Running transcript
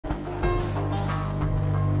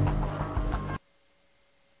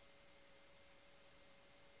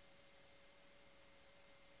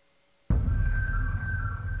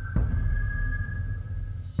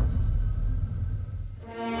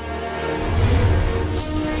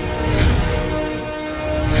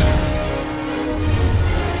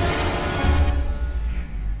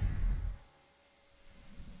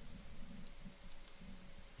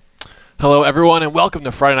Hello everyone and welcome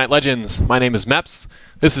to Friday Night Legends. My name is Mepps,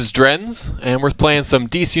 this is Drenz, and we're playing some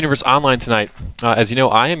DC Universe Online tonight. As you know,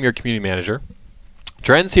 I am your community manager.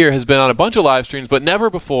 Drenz here has been on a bunch of live streams, but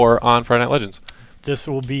never before on Friday Night Legends. This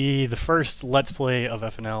will be the first Let's Play of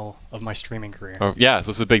FNL of my streaming career. Oh, yeah,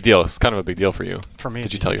 so this is a big deal. It's kind of a big deal for you. For me.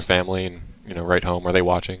 Did you tell your family and, write home? Are they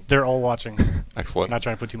watching? They're all watching. Excellent. I'm not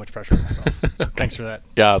trying to put too much pressure on myself. Okay. Thanks for that.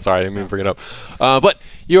 Yeah, sorry, I didn't mean to bring it up. But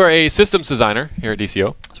you are a systems designer here at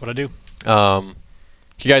DCUO. That's what I do. Can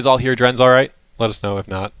you guys all hear Drenz all right? Let us know if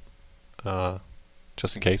not,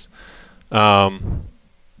 just in case.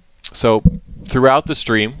 So throughout the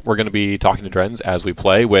stream, we're going to be talking to Drenz as we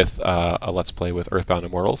play with a Let's Play with Earthbound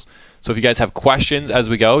Immortals. So if you guys have questions as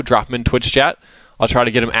we go, drop them in Twitch chat. I'll try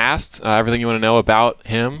to get him asked. Everything you want to know about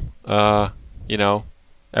him,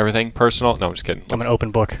 everything personal. No, I'm just kidding. I'm an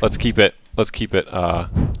open book. Let's keep it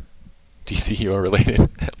DCUO related,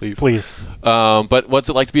 at least. Please. But what's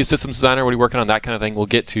it like to be a systems designer? What are you working on? That kind of thing. We'll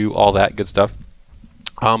get to all that good stuff.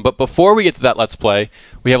 But before we get to that Let's Play,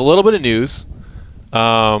 we have a little bit of news.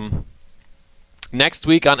 Next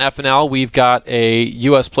week on FNL, we've got a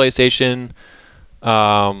US PlayStation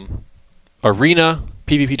Arena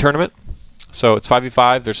PvP tournament. So it's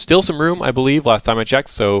 5v5. There's still some room, I believe, last time I checked.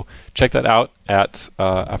 So check that out at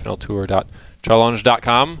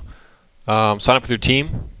fnltour.charlounge.com. Sign up with your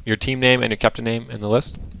team name and your captain name in the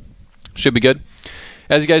list. Should be good.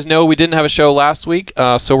 As you guys know, we didn't have a show last week,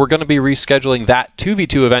 so we're going to be rescheduling that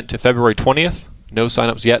 2v2 event to February 20th. No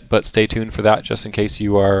signups yet, but stay tuned for that just in case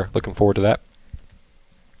you are looking forward to that.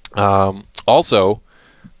 Also,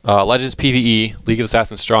 Legends PvE, League of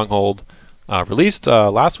Assassins Stronghold, released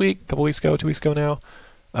last week, a couple weeks ago, 2 weeks ago now.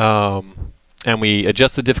 And we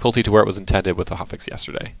adjusted the difficulty to where it was intended with the hotfix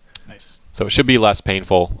yesterday. Nice. So it should be less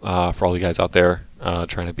painful for all you guys out there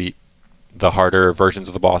trying to beat the harder versions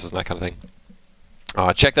of the bosses and that kind of thing.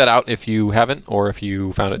 Check that out if you haven't, or if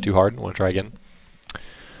you found it too hard and want to try again.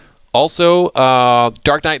 Also,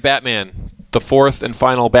 Dark Knight Batman, the 4th and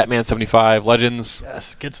final Batman 75 Legends.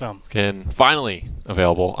 Yes, get some. Can finally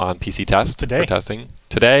available on PC test today. For testing.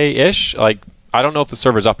 Today-ish. Like, I don't know if the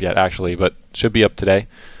server's up yet, actually, but should be up today.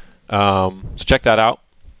 So check that out.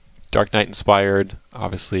 Dark Knight inspired,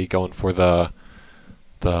 obviously going for the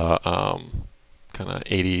kind of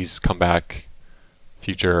 80s comeback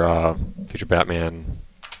future Batman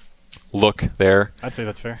look there. I'd say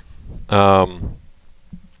that's fair.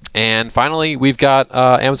 And finally, we've got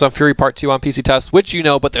Amazon Fury Part 2 on PC test, which you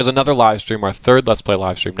know, but there's another live stream, our 3rd Let's Play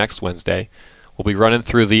live stream next Wednesday. We'll be running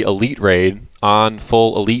through the Elite raid on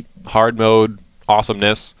full Elite hard mode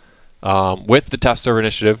awesomeness with the Test Server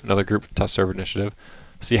Initiative, another group Test Server Initiative.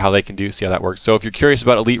 See how they can do, see how that works. So if you're curious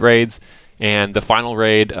about Elite raids and the final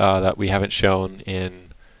raid that we haven't shown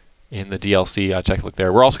in the DLC, check a look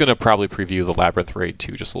there. We're also going to probably preview the Labyrinth raid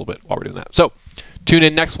too, just a little bit while we're doing that. So tune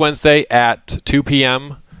in next Wednesday at 2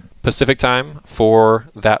 p.m. Pacific time for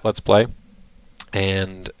that Let's Play.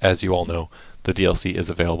 And as you all know, the DLC is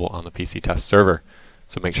available on the PC test server.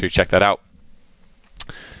 So make sure you check that out.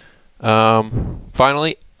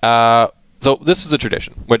 Finally, so this is a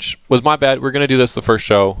tradition, which was my bad. We're going to do this the first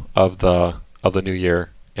show of the new year,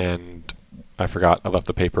 and I forgot. I left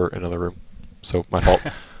the paper in another room, so my fault.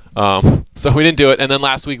 So we didn't do it, and then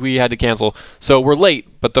last week we had to cancel. So we're late,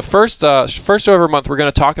 but the first show of every month, we're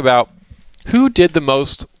going to talk about who did the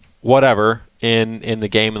most whatever in the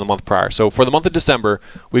game in the month prior. So for the month of December,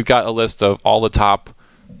 we've got a list of all the top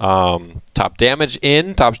damage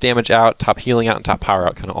in, top damage out, top healing out, and top power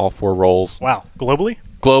out, kind of all 4 roles. Wow. Globally?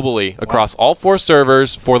 Globally, across all 4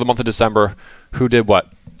 servers for the month of December, who did what.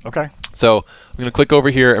 Okay. So I'm going to click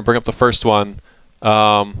over here and bring up the first one.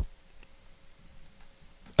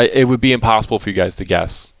 It would be impossible for you guys to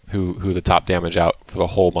guess who the top damage out for the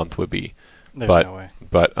whole month would be. There's no way.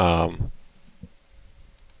 But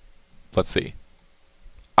let's see.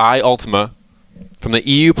 Ultima from the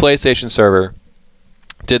EU PlayStation server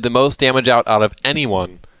did the most damage out of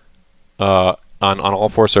anyone on all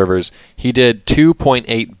 4 servers. He did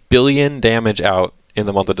 2.8 billion damage out in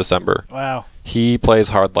the month of December. Wow. He plays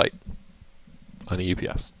hard light on a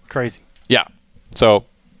UPS. Crazy. Yeah. So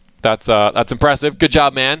that's impressive. Good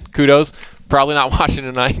job, man. Kudos. Probably not watching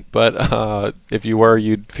tonight, but if you were,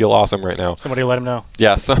 you'd feel awesome right now. Somebody let him know.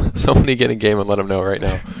 Yeah, somebody get in game and let him know right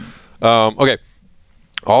now. Okay.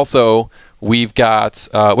 Also, we've got...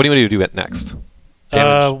 what do you want to do next?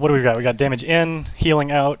 What do we got? We got damage in,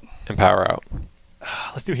 healing out. And power out.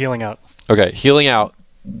 Let's do healing out. Okay, healing out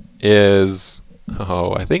is...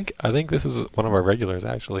 Oh, I think this is one of our regulars,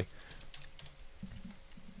 actually.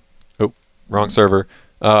 Oh, wrong server.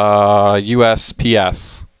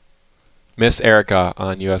 USPS. Miss Erica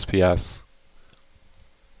on USPS.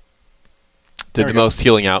 did the most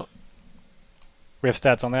healing out. We have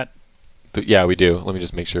stats on that? Yeah, we do. Let me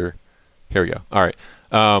just make sure. Here we go. All right.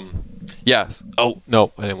 Yes. Oh,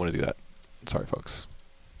 no, I didn't want to do that. Sorry, folks.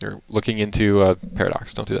 You're looking into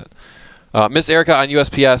Paradox. Don't do that. Miss Erica on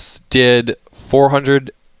USPS did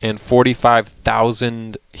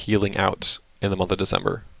 445,000 healing out in the month of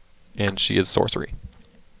December. And she is sorcery.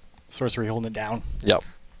 Sorcery holding it down. Yep.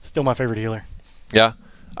 Still my favorite healer. Yeah.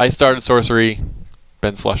 I started sorcery.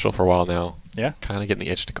 Been celestial for a while now. Yeah. Kind of getting the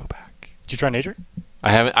itch to go back. Did you try nature?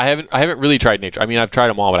 I haven't really tried nature. I mean, I've tried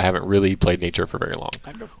them all, but I haven't really played nature for very long.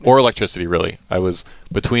 Or electricity, really. I was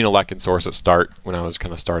between elect and source at start when I was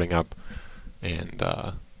kind of starting up, and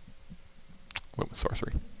went with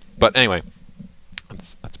sorcery. But anyway,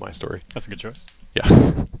 that's my story. That's a good choice. Yeah.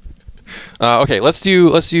 Okay, let's do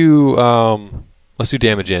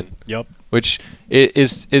damage in. Yep. Which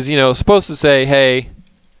is supposed to say, hey,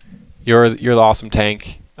 you're the awesome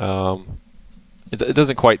tank. It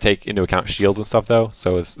doesn't quite take into account shields and stuff, though,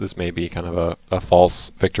 so this may be kind of a false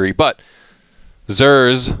victory. But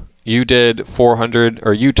Zers, you took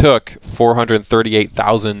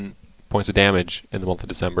 438,000 points of damage in the month of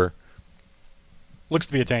December. Looks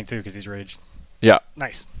to be a tank, too, because he's raged. Yeah.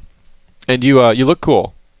 Nice. And you look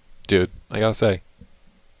cool, dude, I gotta say.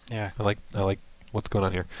 Yeah. I like what's going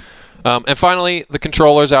on here. And finally, the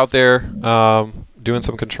controllers out there doing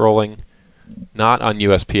some controlling, not on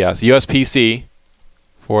USPS. USPC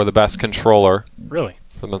for the best controller. Really?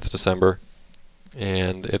 For the month of December.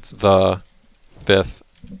 And it's the 5th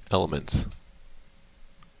Elements.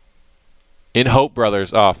 In Hope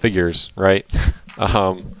Brothers, figures, right?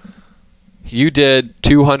 You did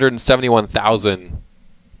 271,000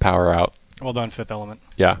 power out. Well done, 5th Element.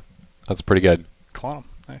 Yeah, that's pretty good. Quantum,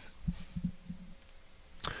 nice.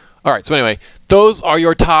 All right, so anyway, those are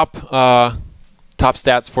your top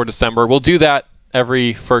stats for December. We'll do that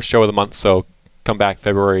every first show of the month, so come back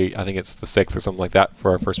February, I think it's the 6th or something like that for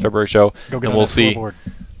our first February show. Go get and on we'll that see. Scoreboard.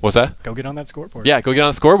 What's that? Go get on that scoreboard. Yeah, go get on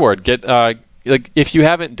the scoreboard. Get like if you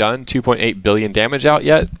haven't done 2.8 billion damage out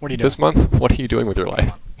yet what are you this doing? month, what are you doing with your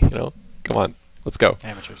life? Come on, let's go.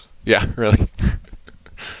 Amateurs. Yeah, really.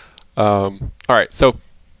 All right, so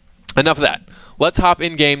enough of that. Let's hop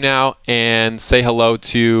in game now and say hello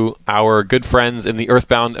to our good friends in the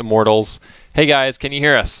Earthbound Immortals. Hey guys, can you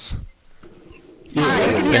hear us? Hi, I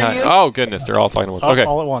can hear you. Oh goodness, they're all talking at once. Okay.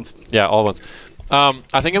 All at once. Yeah, all at once. I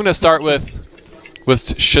think I'm going to start with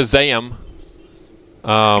Shazam,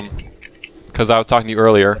 because I was talking to you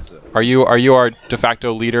earlier. Are you our de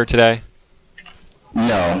facto leader today?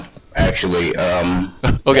 No, actually.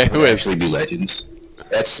 Okay, who is? Actually, be Legends.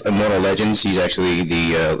 That's Immortal Legends. He's actually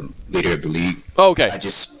the leader of the league. Oh, okay. I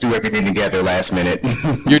just threw everything together last minute.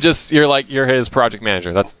 you're his project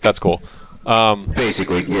manager. That's cool.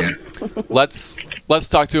 Basically, yeah. Let's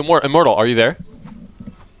talk to Immortal. Are you there?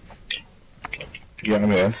 Yeah,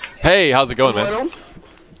 I'm here. Hey, how's it going, man?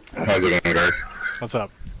 How's it going, guys? What's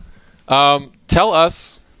up? Tell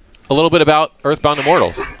us a little bit about Earthbound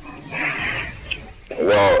Immortals.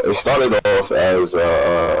 Well, it started off as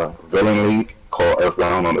a villain league called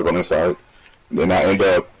Earthbound on the villain side. Then I ended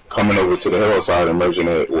up coming over to the hero side and merging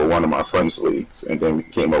it with one of my friends' leagues, and then we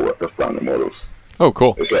came up with Earthbound Immortals. Oh,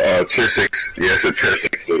 cool. It's a tier 6. Yeah, it's a tier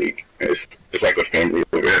 6 league. It's like a family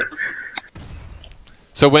over there.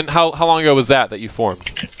 So how long ago was that you formed?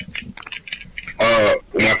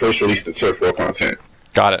 When I first released the tier 4 content.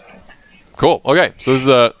 Got it. Cool. Okay, so this is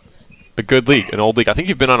a good league, an old league. I think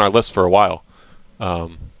you've been on our list for a while. Yeah.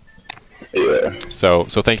 So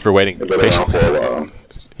thank you for waiting. I've been around for a while.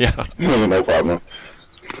 Yeah. No problem.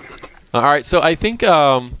 All right. So I think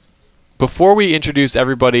before we introduce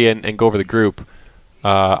everybody and go over the group,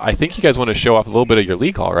 I think you guys want to show off a little bit of your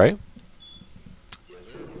league hall, right?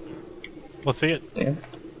 Let's see it. Yeah.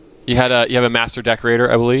 You have a master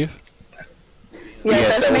decorator, I believe.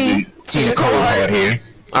 Yes, that would be Tina Coleheart here.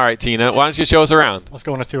 All right, Tina. Why don't you show us around? Let's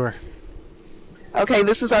go on a tour. Okay,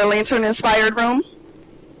 this is our lantern-inspired room.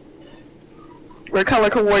 We're color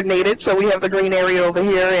coordinated, so we have the green area over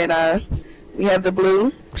here, and we have the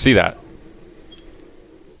blue. See that?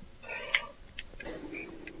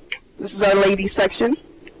 This is our ladies section.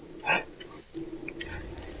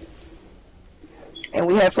 And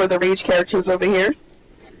we have for the rage characters over here.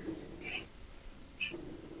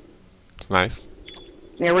 It's nice.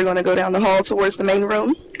 Now we're going to go down the hall towards the main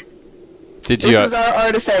room. Did you? This is our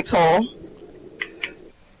artifacts hall.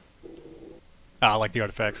 I like the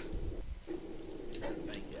artifacts.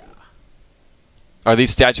 Are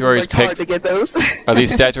these statuaries Worked hard picked? to get those. Are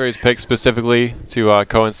these statuaries picked specifically to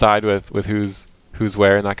coincide with who's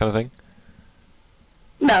where and that kind of thing?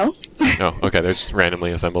 No. No. Okay, they're just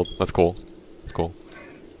randomly assembled. That's cool. That's cool.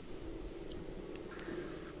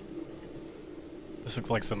 This looks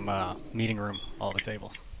like some meeting room, all the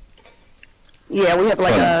tables. Yeah, we have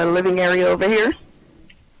like a living area over here.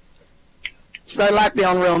 It's our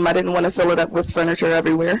lockdown room. I didn't want to fill it up with furniture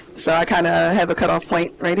everywhere, so I kind of have a cutoff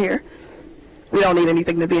point right here. We don't need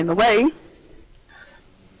anything to be in the way.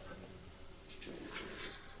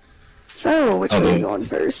 So, which one are we going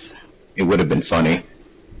first? It would have been funny.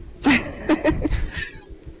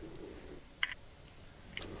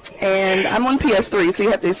 And I'm on PS3, so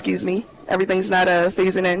you have to excuse me. Everything's not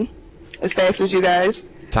phasing in as fast as you guys.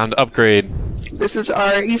 Time to upgrade. This is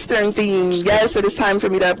our Eastern theme. Yes, it is time for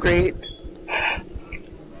me to upgrade.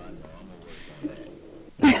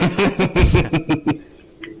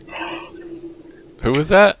 Who was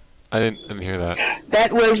that? I didn't hear that.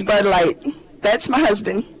 That was Bud Light. That's my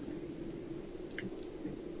husband.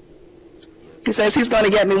 He says he's going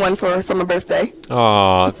to get me one for my birthday.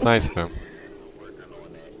 Oh, that's nice of him.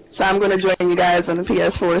 So I'm going to join you guys on the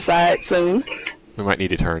PS4 side soon. We might need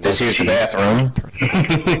to turn. This here's the bathroom.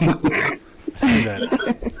 I see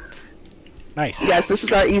that. Nice. Yes, this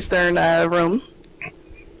is our Eastern room.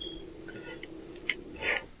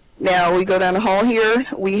 Now we go down the hall here.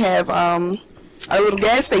 We have our little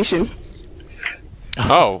gas station.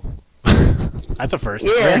 Oh. That's a first.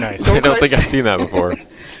 Yeah. Very nice. Go I don't kart. think I've seen that before.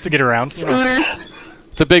 Just to get around. You know. Scooters.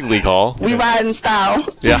 It's a big league hall. We ride in style.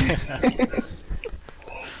 Yeah.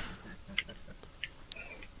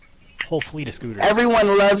 Whole fleet of scooters.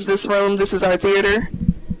 Everyone loves this room. This is our theater.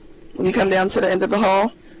 When you come down to the end of the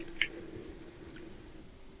hall.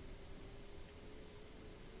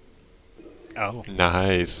 Oh.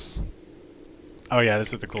 Nice. Oh yeah,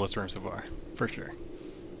 this is the coolest room so far, for sure.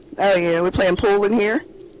 Oh yeah, we're playing pool in here.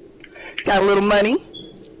 Got a little money.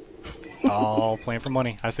 All playing for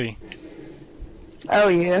money. I see. Oh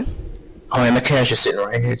yeah. Oh, and the cash is sitting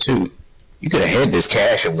right here too. You could have hid this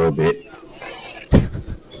cash a little bit.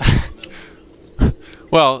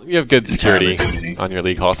 Well, you have good security on your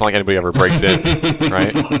league hall. It's not like anybody ever breaks in,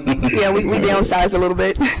 right? Yeah, we downsized a little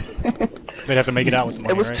bit. They'd have to make it out with the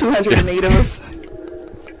money, It was right? 208 of us.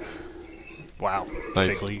 Wow. It's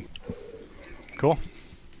Nice. a big league. Cool.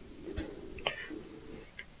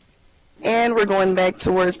 And we're going back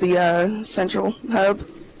towards the central hub.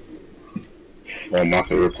 My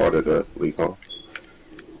favorite part of the league hall,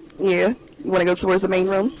 Yeah. You want to go towards the main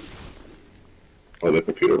room? or the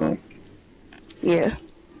computer room. Yeah.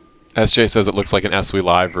 SJ says it looks like an SW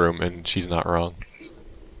Live room, and she's not wrong.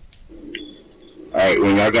 Alright,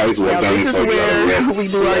 when y'all guys walk Now down this this is hall, you gotta where walk we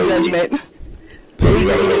do our slowly. judgment. So you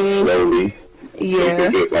gotta walk slowly. Yeah. So you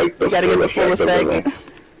can get, like, You gotta get the full of the effect.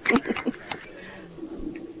 room.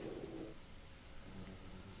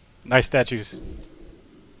 Nice statues.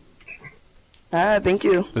 Ah, thank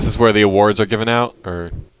you. This is where the awards are given out,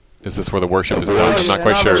 or is this where the worship is done? I'm not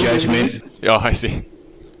quite sure. Judgment. Oh, I see.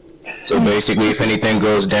 So basically, if anything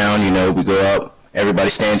goes down, you know, we go out. Everybody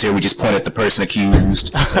stands here. We just point at the person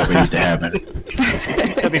accused. Whatever needs to happen.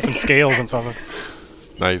 Guys need some scales and something.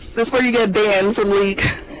 Nice. That's where you get banned from League.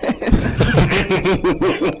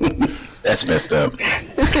 That's messed up.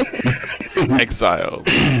 Exile.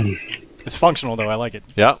 It's functional though. I like it.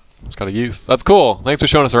 Yeah, it's got a use. That's cool. Thanks for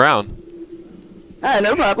showing us around. Ah,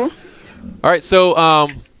 no problem. All right, so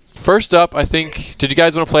first up, I think, did you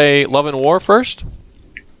guys want to play Love and War first?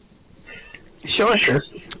 Sure.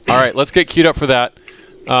 All right, let's get queued up for that.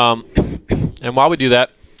 And while we do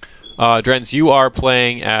that, Drenz, you are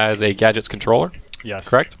playing as a Gadgets controller. Yes.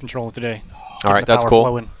 Correct? Control it today. All right, Getting the that's power cool.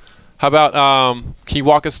 flowing. How about, can you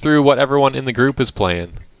walk us through what everyone in the group is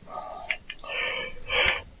playing?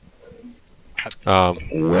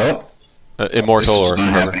 Well, Immortal this is or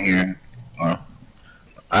gonna whatever. happen here.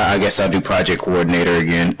 I guess I'll do project coordinator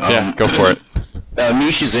again. Yeah, go for it.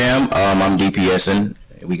 Me, Shazam. I'm DPSing.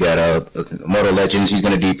 We got Immortal Legends. He's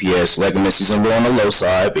gonna DPS. Legamus is a little on the low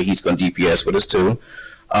side, but he's gonna DPS with us too.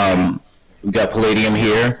 We got Palladium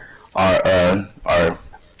here. Our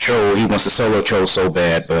troll. He wants to solo troll so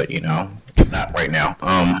bad, but you know, not right now.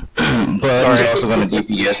 But he's also gonna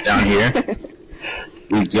DPS down here.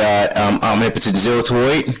 We've got Mepps and Drenz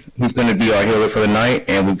Let. He's going to be our healer for the night,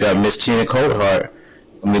 and we've got Miss Tina Coldheart.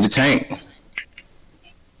 I'm in the tank.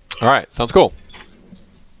 All right, sounds cool.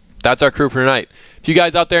 That's our crew for tonight. If you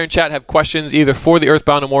guys out there in chat have questions either for the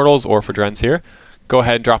Earthbound Immortals or for Drenz here, go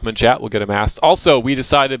ahead and drop them in chat. We'll get them asked. Also, we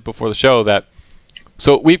decided before the show that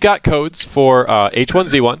so we've got codes for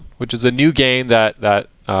H1Z1, which is a new game that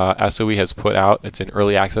SOE has put out. It's in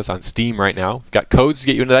early access on Steam right now. We've got codes to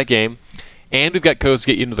get you into that game. And we've got codes to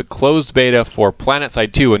get you into the closed beta for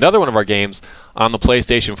PlanetSide 2, another one of our games, on the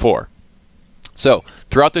PlayStation 4. So,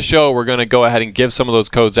 throughout the show, we're going to go ahead and give some of those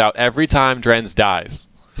codes out every time Drenz dies.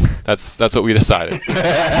 That's what we decided.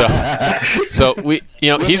 So we, you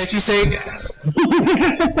know, What's that you say?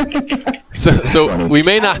 so we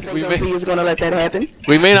may not He's gonna let that happen.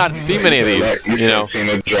 we may not see many of these. You know,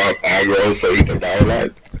 Cena drop aggro so he can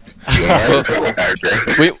downlight.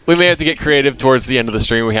 we may have to get creative towards the end of the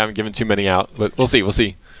stream. We haven't given too many out, but we'll see. We'll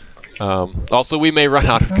see. Also, we may run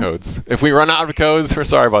out of codes. If we run out of codes, we're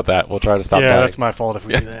sorry about that. We'll try to stop. Yeah, that. that's my fault if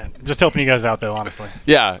we do that. I'm just helping you guys out, though, honestly.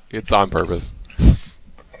 Yeah, it's on purpose.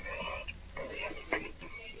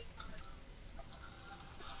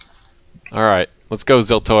 All right, let's go,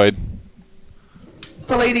 Ziltoid.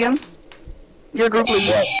 Palladium, your group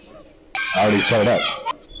lead. I already showed up.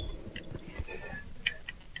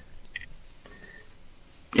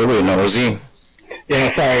 Yeah, wait, no, Z.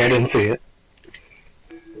 Yeah, sorry, I didn't see it.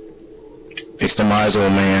 Fix them eyes,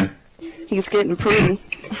 old man. He's getting pretty.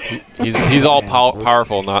 He's all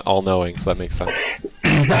powerful, not all knowing, so that makes sense.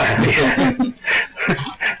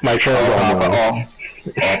 My trail's All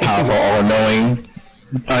powerful, all knowing,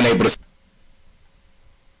 unable to.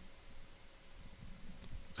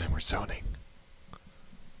 And we're zoning.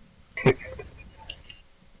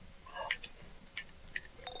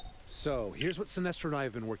 So, here's what Sinestro and I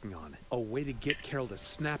have been working on. A way to get Carol to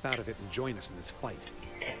snap out of it and join us in this fight.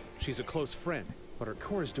 She's a close friend, but her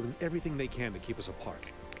core is doing everything they can to keep us apart.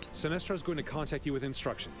 Sinestro's going to contact you with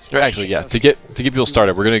instructions. Actually, yeah. To get people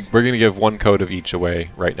started, we're gonna give one code of each away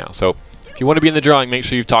right now. So, if you want to be in the drawing, make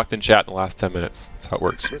sure you've talked in chat in the last 10 minutes. That's how it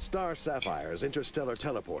works. The Star Sapphire's interstellar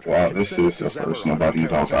teleporter. Wow, this is the first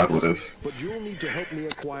nobody's outside with us. But you'll need to help me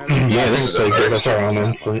acquire. Yeah, this is They the gave us first. our own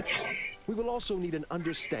instance. We will also need an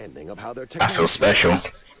understanding of how their I technology feel special. works.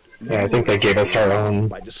 Yeah, I think they gave us our own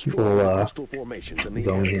By destroying little crystal formations in the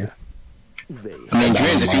zone area. here. They I mean,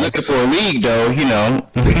 Drenz, if you're looking for a league, though, you know.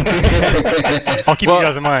 I'll keep Well- you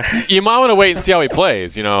guys in mind. You might want to wait and see how he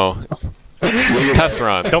plays. You know, test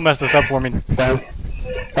run. Don't mess this up for me. We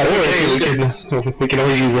can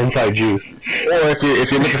always use inside juice. Or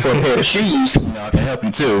if you're looking for a pair of shoes, you know, I can help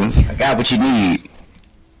you too. I got what you need.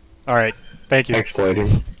 All right. Thank you. Exploiting.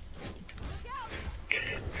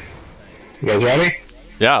 You guys ready?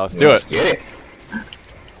 Yeah, let's do Let's it. get it.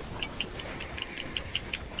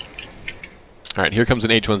 All right, here comes an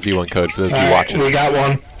H1Z1 code for those of you Alright, watching. we got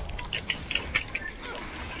one.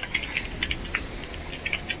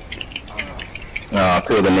 Oh,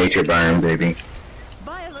 feel the nature burn, baby.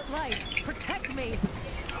 Violet light, protect me.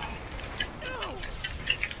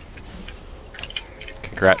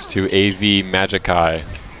 Congrats to AV Magikai.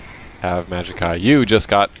 Have Magikai. You just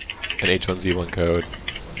got an H1Z1 code.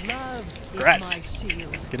 Love is Congrats. my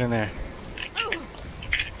shield. Get in there.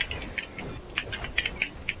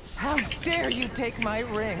 How dare you take my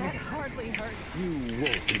ring? That hardly hurt. You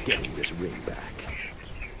won't be getting this ring back.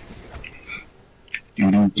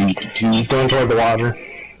 Just going toward the water.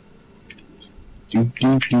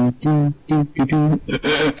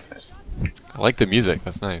 I like the music.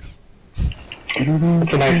 That's nice.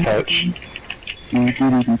 It's a nice touch.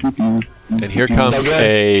 And here comes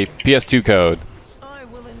a PS2 code. I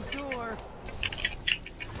will endure.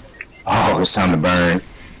 Oh, it's time to burn.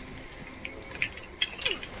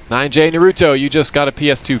 9J Naruto, you just got a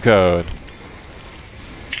PS2 code.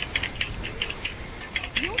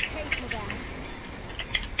 You'll pay for that.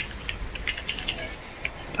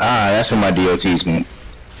 Ah, that's what my DOTs meant.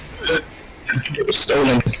 It was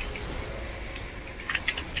stolen.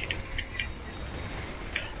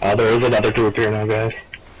 There is another group here now,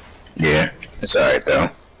 guys. Yeah, it's alright though.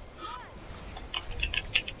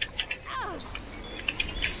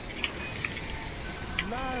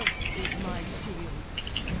 Love is my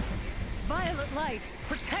shield. Violet light,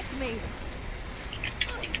 protect me.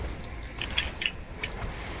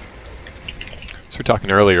 So we were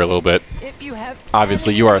talking earlier a little bit. If you have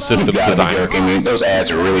Obviously, you are a systems You gotta be designer. joking me. Those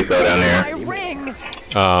ads are really fell down my there. ring.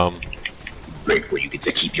 Grateful you get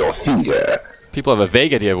to keep your finger. People have a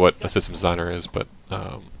vague idea of what a systems designer is, but why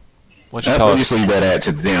don't you tell We'll us? just leave that ad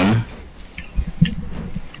to them.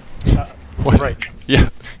 What, Right. Yeah,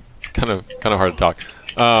 it's kind of hard to talk.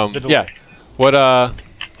 The delay. Yeah, what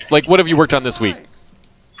what have you worked on this week?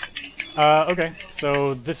 Okay,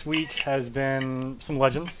 so this week has been some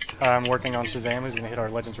Legends. I'm working on Shazam, who's going to hit our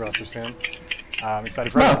Legends roster soon. I'm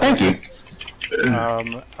excited for Oh, that. thank you.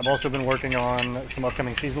 I've also been working on some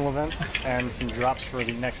upcoming seasonal events and some drops for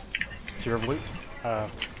the next tier of loot.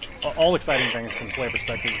 All exciting things from a player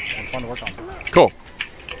perspective and fun to work on. Cool.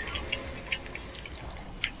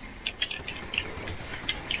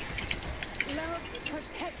 Love,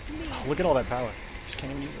 protect me. Look at all that power. Just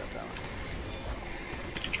can't even use that power.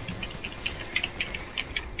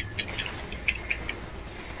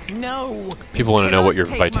 No. People want to know what your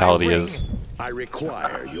Take my vitality ring. is. I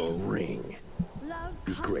require your ring.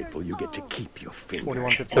 Be grateful you get to keep your finger.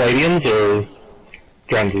 4150. Palladiums or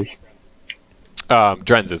Drenzes?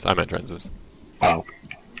 Drenzes. I meant Drenzes. Oh.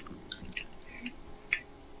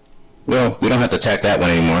 Well, we don't have to attack that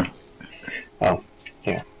one anymore. Oh,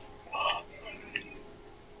 yeah.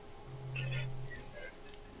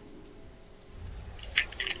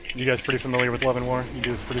 You guys pretty familiar with Love and War? You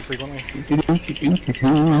do this pretty frequently?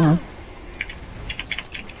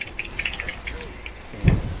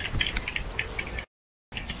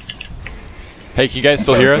 Hey, can you guys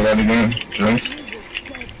still hear us?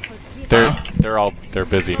 They're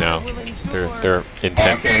busy now. They're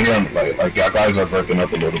intense. Like y'all guys are breaking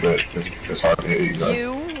up a little bit. It's hard to hear you guys.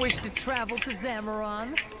 You wish to travel to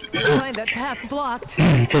Zamaron? Find that path blocked.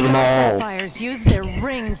 To the mall. Sapphires use their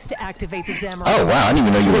rings to activate the Zamaron. Oh wow, I didn't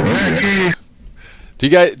even know you were in here. Do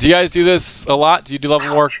you guys do this a lot? Do you do Love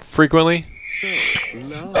and War frequently?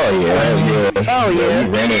 Oh yeah. Oh yeah.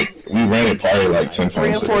 We ran it probably like 10 times.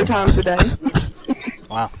 3 and 4 times a day.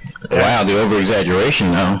 Wow. Wow, the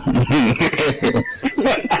over-exaggeration now.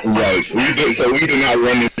 Right. So we do not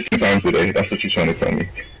run this 10 times a day. That's what you're trying to tell me.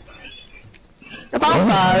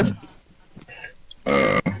 About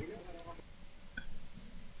 5.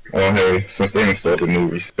 Well, Harry, since they installed the new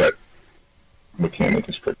reset mechanic,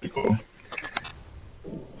 it's pretty cool.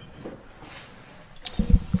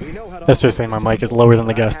 SJ saying my mic is lower than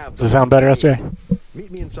the guest. Does it sound better, SJ?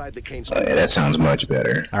 Meet me inside the Kane Oh yeah, that sounds much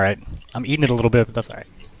better. Alright. I'm eating it a little bit, but that's alright.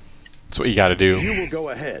 That's what you got to do. You will go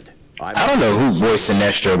ahead. I don't know who voiced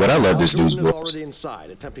Sinestro, but I love this dude's is voice. already inside,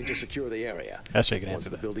 attempting to secure the area. SJ can Once answer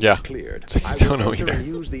the that. building Yeah. is cleared, I I don't will know enter either. and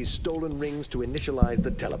use these stolen rings to initialize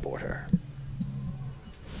the teleporter.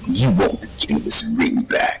 You won't get this ring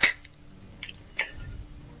back.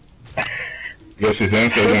 Yes, his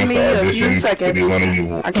answer Give wants me to a few audition to seconds. be one of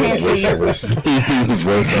you. I can't see you.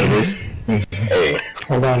 Voiceovers. Hey,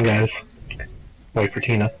 Hold on, guys. Wait for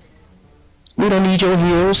Tina. we don't need your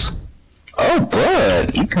heels. Oh,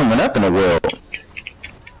 bud, you coming up in the world.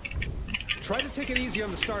 Try to take it easy on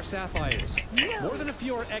the Star Sapphires. More than a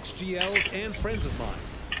few are XGLs and friends of mine.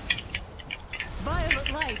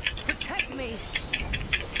 Violet light, protect me.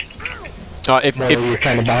 If You're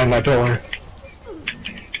kind of behind my door.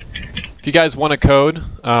 you guys want a code,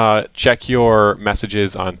 check your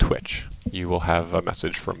messages on Twitch. You will have a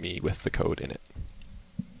message from me with the code in it.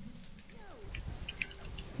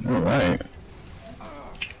 All right.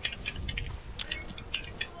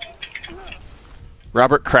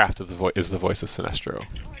 Robert Kraft is the voice of Sinestro,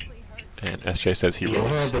 and SJ says he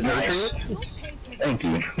rules. Nice. Thank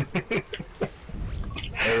you.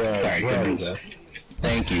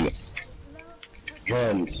 Thank you.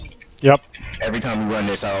 Drums. Yep. Every time we run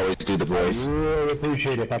this, I always do the voice. Really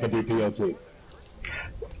appreciate it if I could do POT.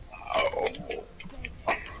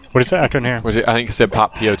 What did you say? I couldn't hear. Was it? I think he said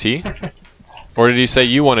pop POT, or did he say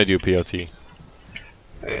you want to do POT?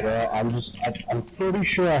 Well, I'm pretty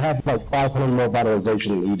sure I have like 500 more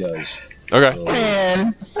vitalization than he does. Okay. So,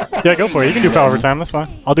 Man, Yeah, go for it. You can do Power Overtime. That's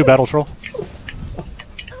fine. I'll do Battle Troll.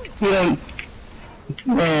 you don't.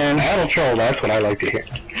 Man, Battle Troll, that's what I like to hear.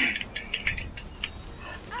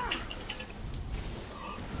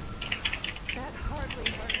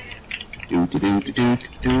 do do do do do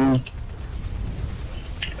do.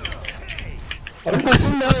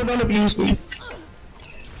 No, don't abuse me.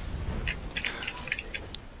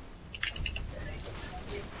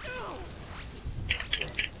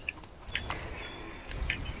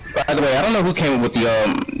 By the way, I don't know who came up with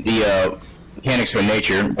the mechanics for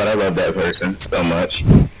nature, but I love that person so much.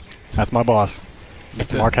 That's my boss,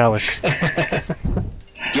 Mr. Mark Hallish.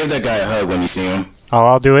 Give that guy a hug when you see him. Oh,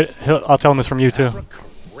 I'll do it. I'll tell him it's from you too.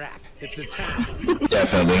 Crap. It's attacked.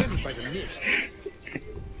 Definitely. By the mist.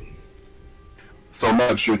 So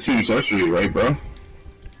much your team's actually right, bro.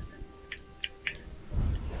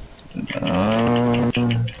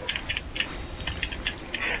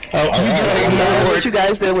 What you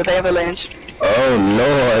guys did with Avalanche. Oh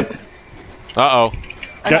Lord. Uh-oh.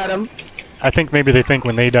 I got him. I think maybe they think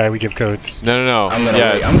when they die we give codes. No. I'm gonna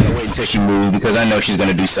Yeah, wait. I'm gonna wait until she moves because I know she's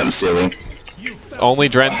gonna do something silly. it's only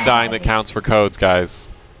Drenz dying that counts for codes, guys.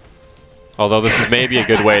 Although this is maybe a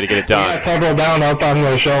good way to get it We got done. several down up on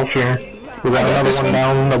the shelf here. We got another one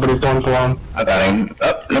down, nobody's going for him. I got him.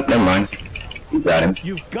 Oh, nope, never mind. You got him.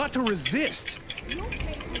 You've got to resist.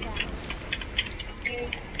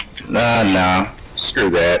 Nah. Screw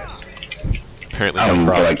that. Apparently I don't no even feel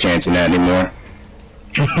problem. like chancing that anymore.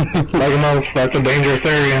 Like most, that's a dangerous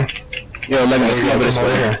area. Yo, let me Let's just go this over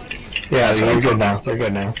way. here. Yeah, you're good now. You're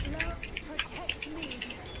good now.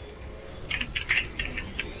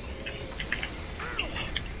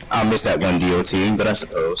 I'll miss that one DOT, but I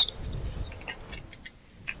suppose.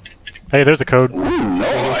 Hey, there's a code.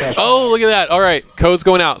 Oh, look at that. All right, code's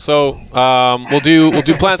going out. So we'll do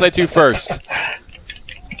Planet Side 2 first.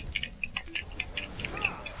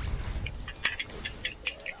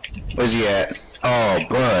 Where's he at? Oh,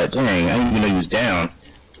 bud, dang, I didn't even know he was down.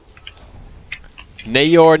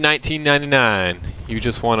 Nayor 1999. You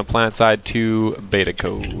just won a Planet Side 2 beta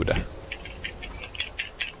code.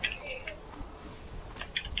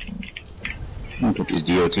 Put these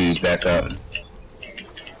DOTs back up.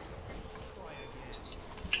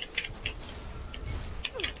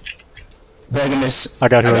 Vegamus. I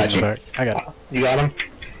got you. back. I got it. You got him?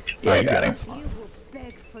 Yeah, I got him.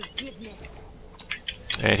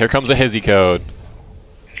 And here comes a hizzy code.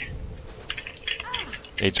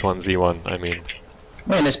 H1Z1, I mean.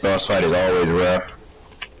 Man, this boss fight is always rough.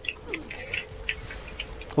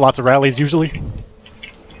 Lots of rallies usually.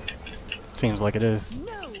 Seems like it is.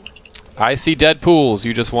 I see dead pools.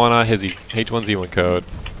 You just won a hizzy H1Z1 code.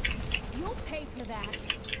 You'll pay for that.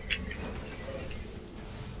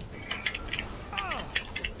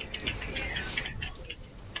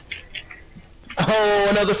 Oh,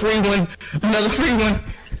 another free one. Another free one.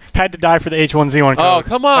 Had to die for the H1Z1 code. Oh,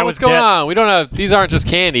 come on. That What's was going dead. on? We don't have... These aren't just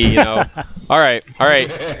candy, you know. All right. All right.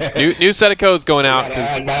 New set of codes going out.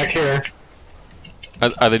 Back here.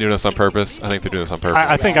 Are they doing this on purpose? I think they're doing this on purpose.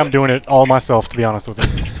 I think I'm doing it all myself, to be honest with you.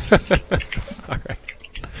 All right.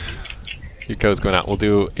 Your code's going out. We'll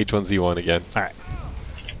do H1Z1 again. All right.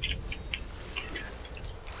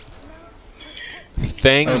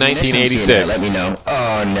 Thing 1986. Let me know.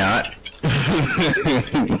 Oh, not.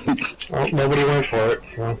 Well, nobody went for it,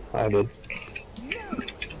 so I did.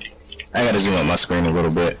 I gotta zoom up my screen a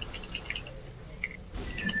little bit.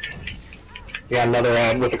 You got another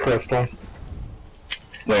ad with a crystal.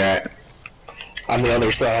 Where at? On the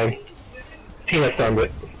other side. Tina stunned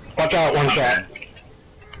it. Watch out, one shot.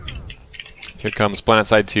 Here comes Planet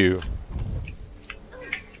Side 2.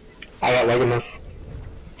 I got Legolas.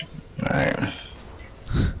 Alright.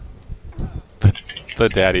 The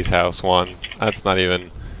daddy's house one. That's not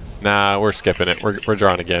even... Nah, we're skipping it. We're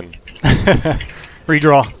drawing again.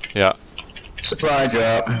 Redraw. Yeah. Supply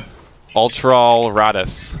drop. Ultral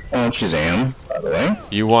Radis. Oh, Shazam, by the way.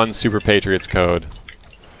 You won Super Patriots code.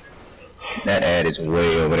 That ad is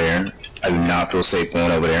way over there. I do not feel safe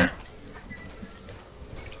going over there.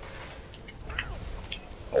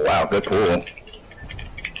 Oh, wow, good pull.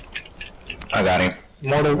 I got him.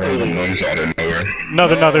 Mortal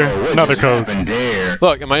Another code. There?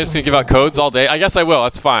 Look, am I just going to give out codes all day? I guess I will.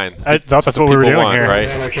 That's fine. I thought that's what we were doing want, here. Right?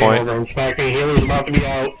 And I That's the came point. over and smacked me. Healer's about to be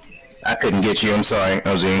out. I couldn't get you. I'm sorry,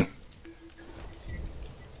 OZ.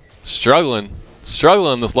 Struggling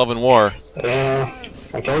this love and war. Yeah,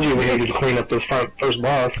 I told you we needed to clean up this first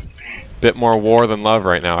boss. Bit more war than love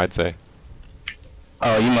right now, I'd say.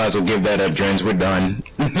 Oh, you might as well give that up, Drenz. We're done.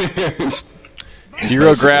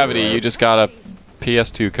 Zero gravity. You just got a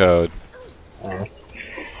PS2 code.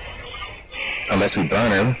 Unless we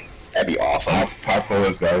burn him. That'd be awesome. Pop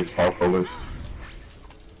pullers, guys. Pop pullers.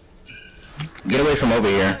 Get away from over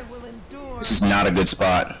here. This is not a good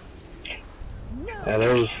spot. Yeah,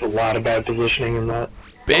 there's a lot of bad positioning in that.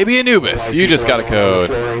 Baby Anubis, you just got a code.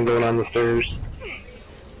 Going on the stairs.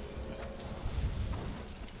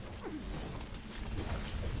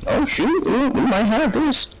 Oh shoot, ooh, we might have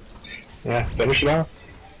this. Yeah, finish it off.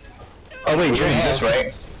 Oh wait, Drenz, that's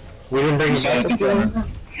right. We didn't bring it back.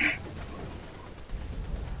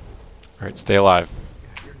 Alright, stay alive.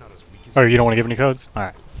 Oh, you don't want to give any codes?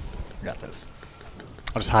 Alright. I got this.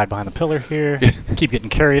 I'll just hide behind the pillar here. Keep getting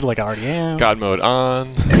carried like I already am. God mode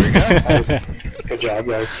on. Good job,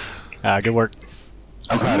 guys. Good work.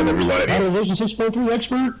 I'm proud of everybody. Vision 6.3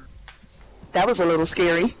 expert. That was a little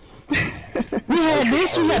scary. We had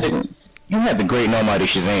this. You had the great and almighty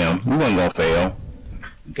Shazam. We wasn't gonna fail.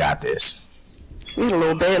 We got this. We had a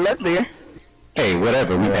little bad luck there. Hey,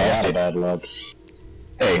 whatever. We passed it. Bad luck.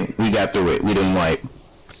 Hey, we got through it. We didn't wipe.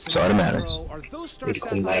 That's all that matters. Are those We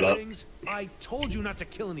cleaned that up. I told you not to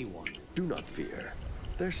kill anyone. Do not fear.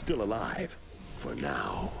 They're still alive. For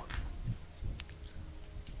now.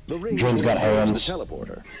 The ring Drenz got hands. the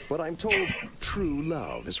teleporter, but I'm told true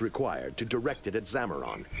love is required to direct it at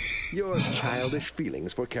Zamaron. Your childish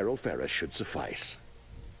feelings for Carol Ferris should suffice.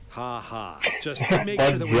 Ha ha. Just make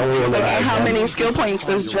sure that the only one that I How many skill points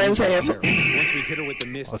does Drenz have? Once we hit her with the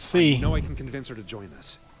mist, Let's see. I know I can convince her to join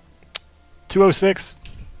us. 206.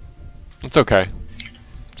 It's okay.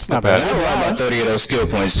 It's not I bad. robbed about 30 of those skill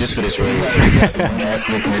points just for this raid.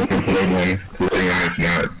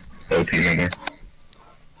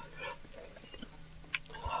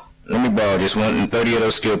 Let me borrow just 30 of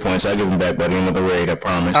those skill points. I'll give them back by the end of the raid, I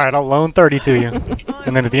promise. Alright, I'll loan 30 to you.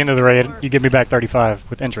 And then at the end of the raid, you give me back 35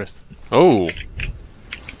 with interest. Oh. Ooh,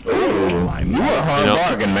 you a hard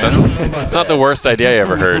bargain, man. That's not the worst idea I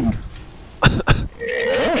ever heard.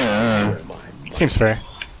 Yeah. Seems fair.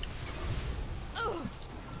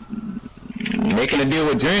 Making a deal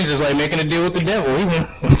with Drenz is like making a deal with the devil. He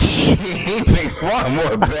makes far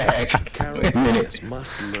more back. Wait a minute.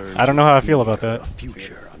 I don't know how I feel about that.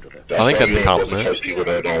 I think that's a compliment. Touch people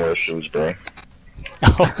that don't wear shoes, bro.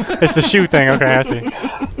 Oh, it's the shoe thing. Okay, I see.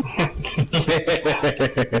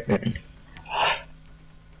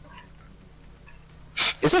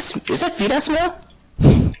 Is that feet I smell?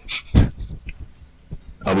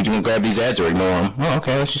 Oh, we gonna grab these ads or ignore them? Oh,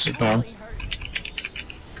 okay, let's just ignore them.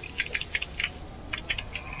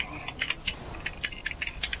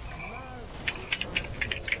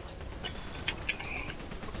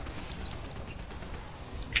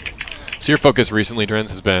 So your focus recently, Drenz,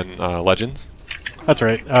 has been Legends? That's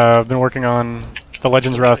right. I've been working on the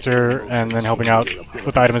Legends roster and then helping out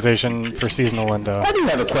with itemization for seasonal and I do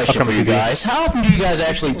have a question for you guys. How often do you guys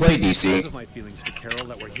actually play DC?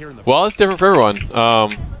 Well, it's different for everyone.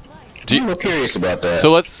 I'm a little curious about that.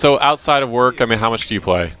 So outside of work, I mean, how much do you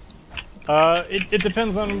play? It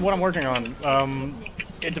depends on what I'm working on.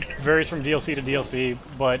 It varies from DLC to DLC,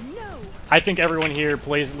 but I think everyone here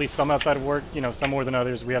plays at least some outside of work. You know, some more than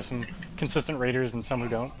others. We have some consistent raiders and some who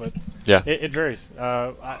don't, but yeah, it varies.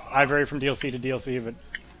 I vary from DLC to DLC, but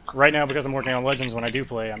right now because I'm working on Legends, when I do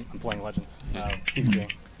play, I'm playing Legends.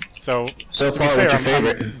 PvP. So far, fair, what's your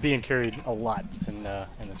favorite? I'm being carried a lot in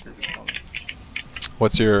this group at the moment.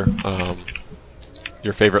 What's your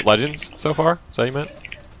favorite Legends so far? Is that what you meant?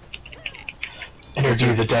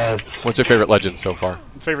 Interview the devs. What's your favorite Legends so far?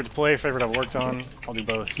 Favorite to play, favorite I've worked on. I'll do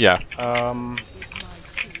both. Yeah.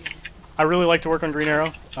 I really like to work on Green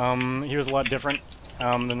Arrow. He was a lot different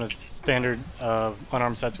than the standard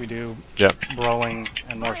unarmed sets we do. Yep. Brawling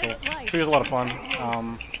and Martial. So he was a lot of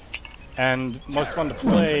fun. And most fun to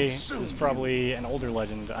play is probably an older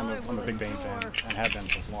Legend. I'm a big Bane fan and have been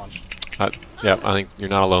since launch. Yeah, I think you're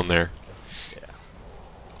not alone there. Yeah.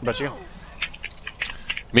 What about you?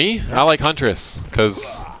 Me? I like Huntress,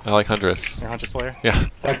 because I like Huntress. You're a Huntress player? Yeah.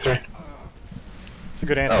 That's right. It's a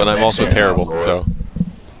good answer. But I'm also terrible, so.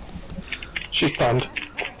 She's stunned.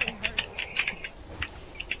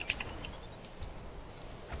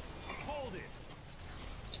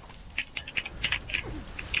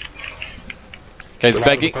 Guys,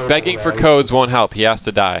 begging for codes won't help. He has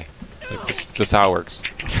to die. That's just how it works.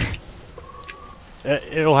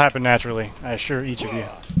 It'll happen naturally, I assure each of you.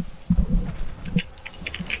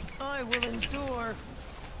 I will endure.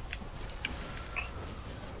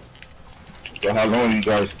 So how long do you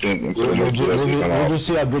guys think until the next DLC come We'll out? just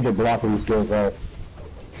see how good the blocking skills are.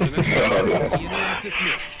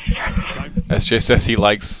 SJ says he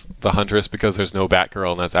likes the Huntress because there's no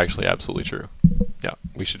Batgirl, and that's actually absolutely true. Yeah,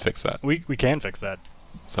 we should fix that. We can fix that.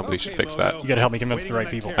 Somebody should fix that. You gotta help me convince the right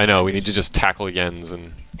people. I know, we need to just tackle Jens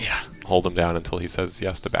and hold him down until he says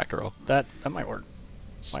yes to Batgirl. That might work.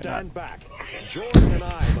 Might not. Stand back. Jordan and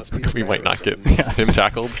I must be We might not get him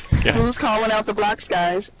tackled. Yeah. Who's calling out the blocks,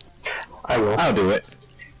 guys? I will. I'll do it.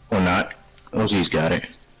 Or not. OZ's got it.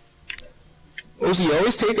 OZ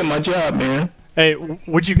always taking my job, man. Hey,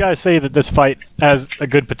 would you guys say that this fight has a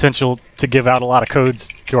good potential to give out a lot of codes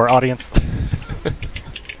to our audience?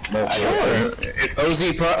 Sure. If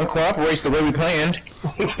OZ cooperates the way we planned.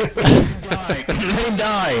 Let him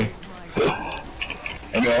die.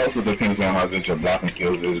 And it also depends on how good your blocking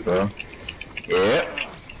skills is, bro. Yeah.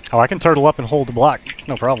 Oh, I can turtle up and hold the block. It's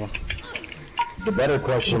no problem. The better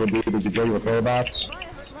question would be, did you bring repair bots?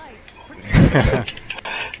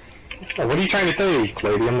 What are you trying to say,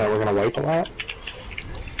 Cladium, that we're gonna wipe a lot?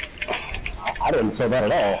 I didn't say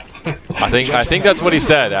that at all. I think that's what he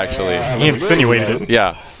said, actually. He insinuated it.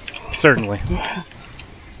 Yeah. Certainly.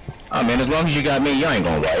 Oh man, as long as you got me, you ain't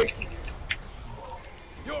gonna wipe.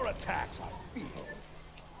 Your attacks.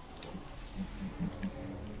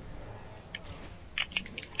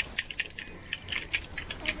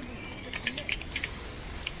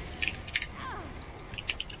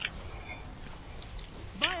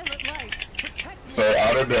 So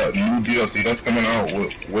out of the new DLC that's coming out,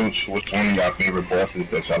 which one of your favorite bosses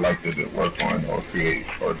that y'all like to work on or create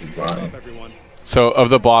or design? So of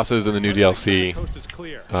the bosses in the new DLC,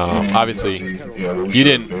 obviously you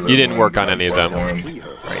didn't work on any of them,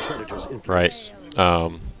 right?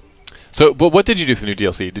 So, but what did you do for the new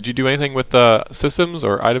DLC? Did you do anything with systems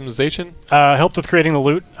or itemization? Helped with creating the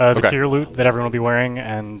loot, the Okay. tier loot that everyone will be wearing,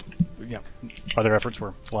 and other efforts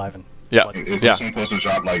were live and. Yeah. Is this supposed to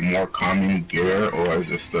drop like more common gear, or is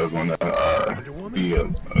this still going to be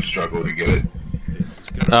a struggle to get it?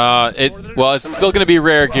 It's still going to be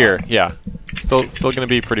rare gear. Yeah, still going to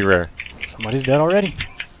be pretty rare. Somebody's dead already.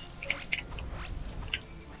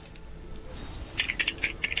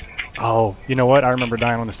 Oh, you know what? I remember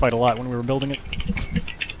dying on this fight a lot when we were building it.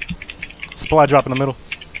 Supply drop in the middle.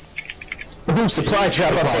 Ooh, supply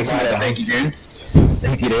drop. I'll take some of that. Thank you, dude.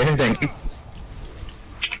 Thank you, dude. Thank you.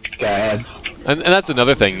 Gads. And that's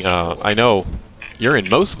another thing. I know you're in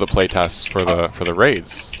most of the playtests for the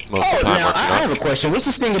raids most of the time, now, aren't you? I have a question. What's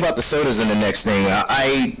this thing about the sodas in the next thing?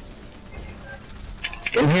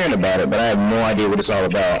 I'm hearing about it, but I have no idea what it's all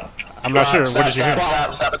about. I'm not sure. What did you hear?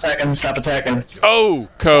 Stop attacking. Stop attacking. Oh,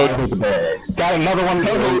 Code. Got another one.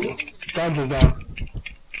 Guns is down.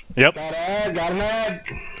 Yep. Got an ad. Got an ad.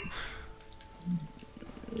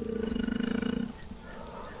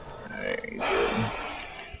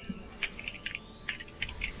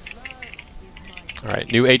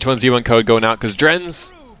 Alright, new H1Z1 code going out because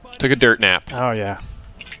Drenz took a dirt nap. Oh yeah.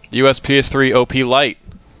 US PS3 OP Lite.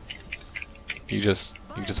 You just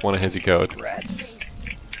want a hizzy code. Rats.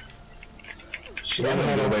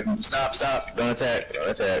 Stop. Don't attack. Don't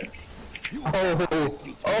attack.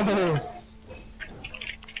 Oh.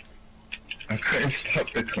 I couldn't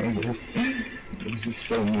stop the combos. There's just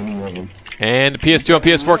so many of them. And PS2 and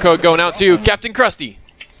PS4 code going out to Captain Krusty.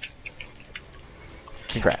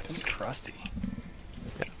 Congrats. Crusty.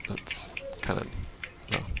 Yeah, that's kind of...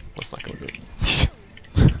 No, let's not go with it.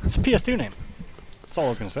 It's a PS2 name. That's all I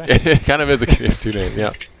was gonna say. It kind of is a PS2 name,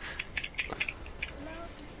 yeah.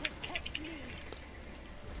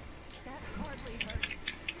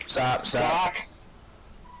 Stop.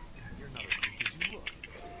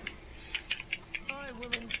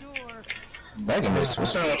 Legamus,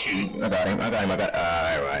 what's wrong with you? I got him.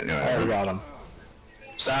 Alright, no. I got him.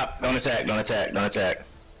 Stop. Don't attack.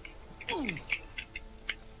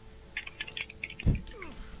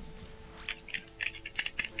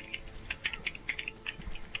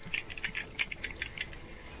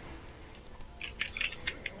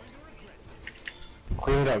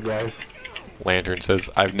 Clean it up, guys. Lantern says,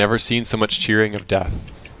 I've never seen so much cheering of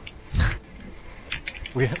death.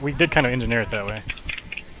 We did kind of engineer it that way.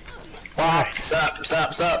 Stop.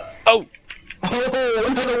 Oh! Oh,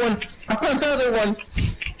 another one.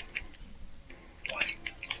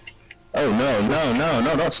 Oh,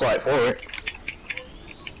 no, don't slide forward.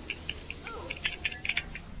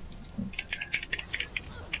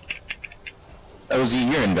 OZ,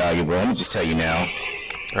 you're invaluable, let me just tell you now.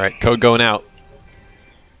 Alright, code going out.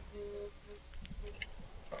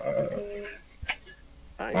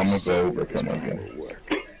 I'm gonna go, but come on.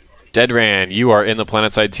 Deadran, you are in the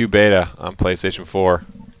PlanetSide 2 beta on PlayStation 4.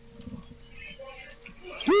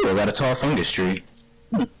 Ooh, I got a tall fungus tree.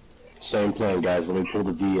 Same plan, guys. Let me pull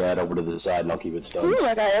the V-ad over to the side and I'll keep it stunned. Ooh,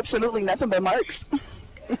 I got absolutely nothing but marks.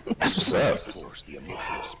 That's what's up. Force the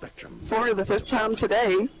emotional spectrum. For the 5th time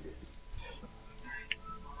today.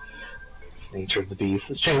 Nature of the beast.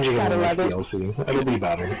 It's changing in Gotta the next love it. DLC. It'll be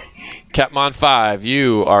better. Capmon 5,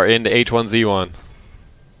 you are into H1Z1.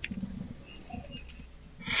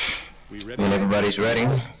 When everybody's ready.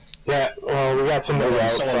 Yeah, well, we got some more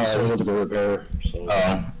outside to go repair. So.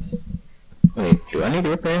 Wait, do I need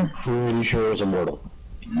to repair? Pretty sure it's immortal.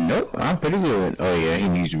 Nope, I'm pretty good. Oh yeah, he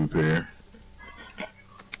needs to repair.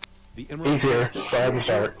 The He's here. Go ahead and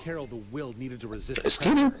start. Carol the will needed to resist. Let's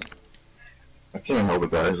get him. I can't hold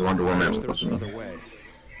it, guys. Wonder Woman. There was another way.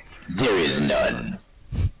 There is none.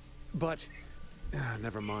 But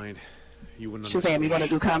never mind. You wouldn't Shazam, you want to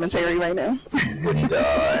do commentary right now? Wouldn't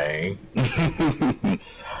I?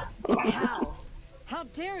 How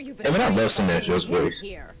dare you? I mean, I love Sinestro's voice.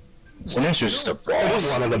 Here. Sinestro's just a He's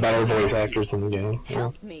boss. one of the better voice actors in the game. Yeah.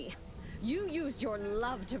 Help me. You used your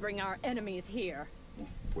love to bring our enemies here.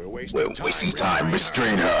 We're wasting time.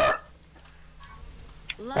 Restrain her.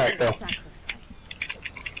 Love Alright, go. is sacrifice.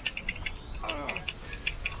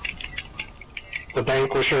 The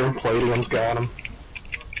Vanquisher, Palladium's got him.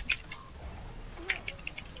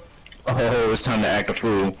 Oh, it's time to act a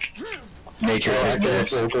fool. Nature is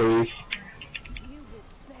best. Agrees.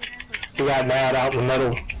 We got Mad out in the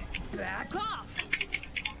middle. Back off.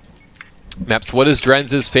 Mepps, what is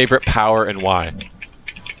Drenz's favorite power and why?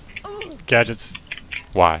 Gadgets.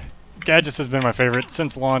 Why? Gadgets has been my favorite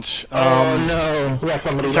since launch. Oh no. We got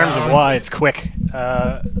somebody In terms down. of why, it's quick.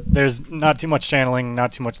 There's not too much channeling,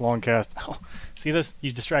 not too much long cast. Oh, see this?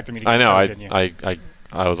 You distracted me. To I get know, code, didn't you?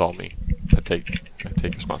 I was all me. I take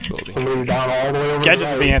responsibility. Somebody's down all the way over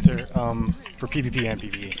Gadgets the is the answer for PvP and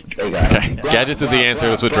PvE. They got Okay, Gadgets is the answer,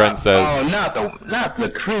 that's what Drenz says. Oh, not the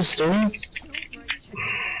crystal. I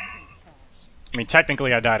mean,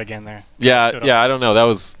 technically, I died again there. Yeah, Stood yeah, up. I don't know. That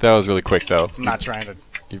was really quick though. I'm not trying to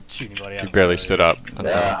cheat anybody out. You barely stood up.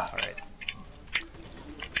 Yeah. Alright.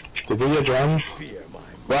 Did we get drums?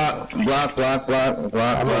 Block, block, block, block,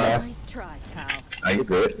 block, block. Nice try, pal. Are you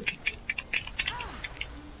good?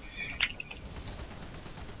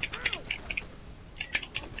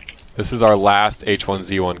 This is our last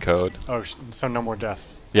H1Z1 code. Oh, so no more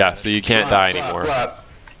deaths. Yeah, so you can't die anymore. Block.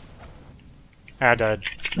 I died.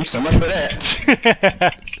 So much for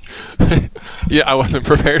that. Yeah, I wasn't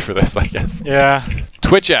prepared for this, I guess. Yeah.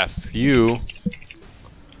 Twitch S, you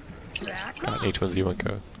got an H1Z1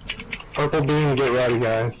 code. Purple beam, get ready,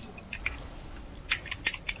 guys.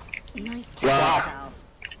 Nice try, pal.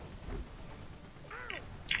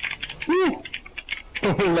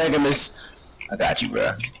 Legolas. I got you,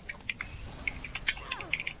 bro.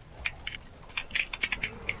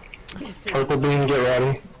 Purple beam, get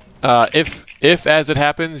ready. If as it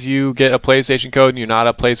happens you get a PlayStation code and you're not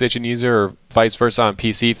a PlayStation user or vice versa on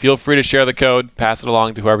PC, feel free to share the code, pass it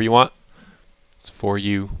along to whoever you want. It's for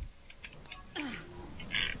you.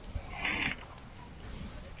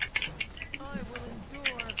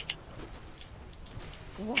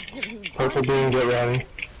 Purple beam, get ready.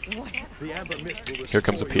 The amber mist will Here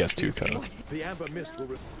comes a restore PS2 code. The amber mist will.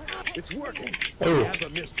 It's working. Oh. The amber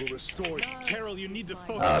mist will restore. Carol, you need to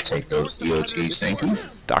focus. I'll take those DOTs, thank you.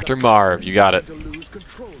 Dr. Marv, you got it. To lose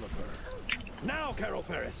control of her. Now, Carol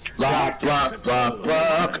Ferris. Block, block, block,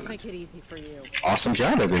 block. Make it easy for you. Awesome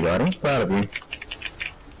job, everybody. Proud of you.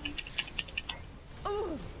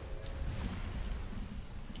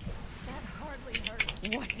 That hardly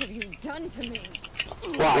hurt. What have you done to me?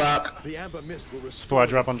 Block. The amber mist will restore. Supply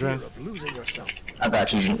drop on fear Drenz. of losing yourself. I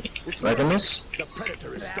got you. Legolas. The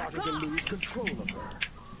predator is starting to lose control of her.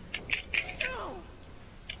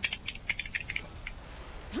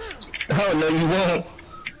 Oh, no, you won't.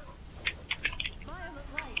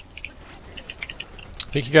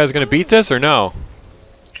 Think you guys are gonna beat this or no?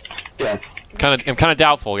 Yes. I'm kind of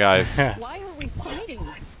doubtful, guys. Why are we fighting?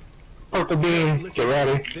 Purple beam, get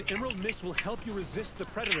ready. The emerald mist will help you resist the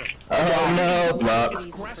predator. Oh, no. Block. It's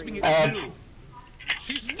grasping at you.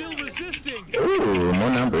 She's still resisting. Ooh, more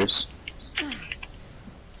numbers.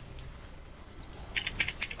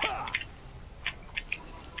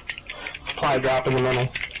 Supply drop in the middle.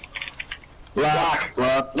 Block,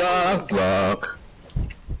 block, block, block.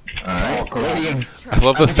 Alright, Palladium. I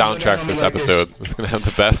love the soundtrack for this episode. It's gonna have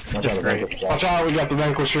the best. It's great. Watch out, we got the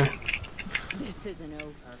Vanquisher. This isn't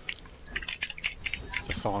over. It's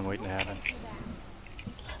a song waiting to happen.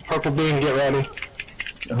 Purple beam, get ready.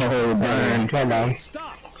 Oh, burn. Come on.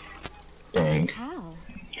 Stop. Dang. How?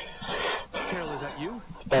 Carol, is that you?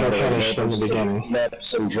 Better finish than the beginning.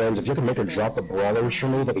 Mepps and Drenz, if you can make her drop the brawlers for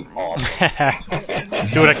me, that'd be awesome.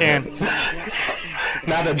 Do what I can.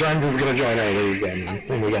 Now that Drenz is gonna join our league,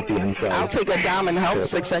 and we got the I'll inside. take a diamond house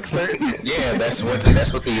 6 expert. Yeah, that's what the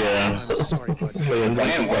I'm sorry, but plan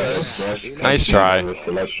was. Nice try.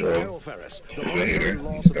 Carol Ferris, the here.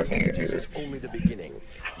 loss of abilities is only the beginning.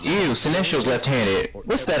 Ew, Sinestio's left-handed.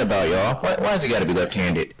 What's that about, y'all? Why does he gotta be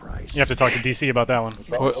left-handed? You have to talk to DC about that one.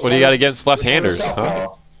 What do you got against left-handers, huh?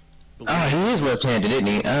 Oh, he is left-handed, isn't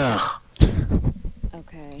he? Ugh.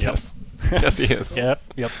 Okay. Yes. Yes, he is. Yep.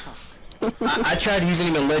 Yep. I tried using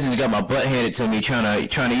him in Legends and got my butt handed to me trying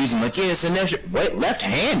to use him like, yeah, Sinestio. Wait,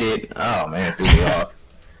 left-handed? Oh, man, it threw me off.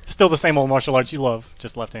 Still the same old martial arts you love,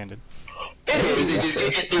 just left-handed. It is.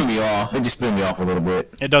 It threw me off. It just threw me off a little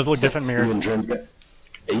bit. It does look different You mirrored. and Drenz,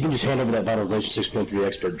 yeah, you can just hand over that Vitalization 6.3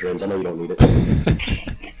 expert, Drenz. I know you don't need it.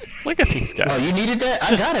 Look at these Oh, guys. you needed that?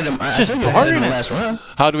 Just- I got it. I just told you I had it in bargain the it. last round.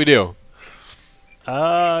 How do we do?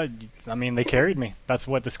 I mean, they carried me. That's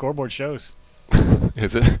what the scoreboard shows.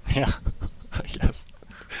 Is it? Yeah. I guess.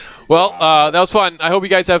 Well, that was fun. I hope you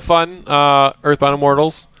guys have fun. Earthbound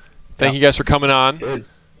Immortals. Thank you guys for coming on. Good.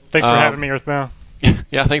 Thanks for having me, Earthbound.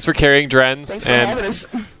 Yeah, thanks for carrying Drenz. Thanks for and having us.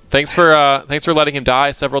 thanks for letting him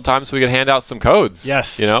die several times so we could hand out some codes.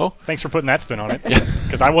 Yes. You know? Thanks for putting that spin on it. Yeah.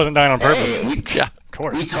 Because I wasn't dying on purpose. Hey, Yeah. Of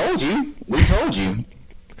course. we told you. We told you.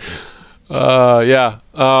 Yeah.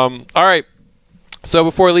 All right. So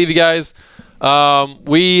before I leave you guys,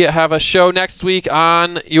 we have a show next week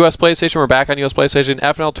on US PlayStation. We're back on US PlayStation.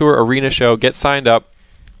 FNL Tour Arena Show. Get signed up.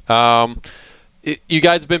 You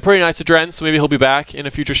guys have been pretty nice to Drenz, so maybe he'll be back in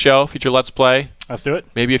a future show, future Let's Play. Let's do it.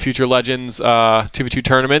 Maybe a future Legends 2v2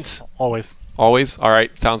 tournament. Always. Always. All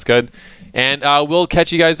right. Sounds good. And we'll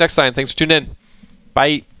catch you guys next time. Thanks for tuning in.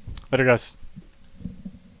 Bye. Later, guys.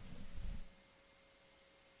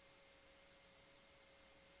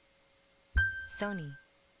 Sony.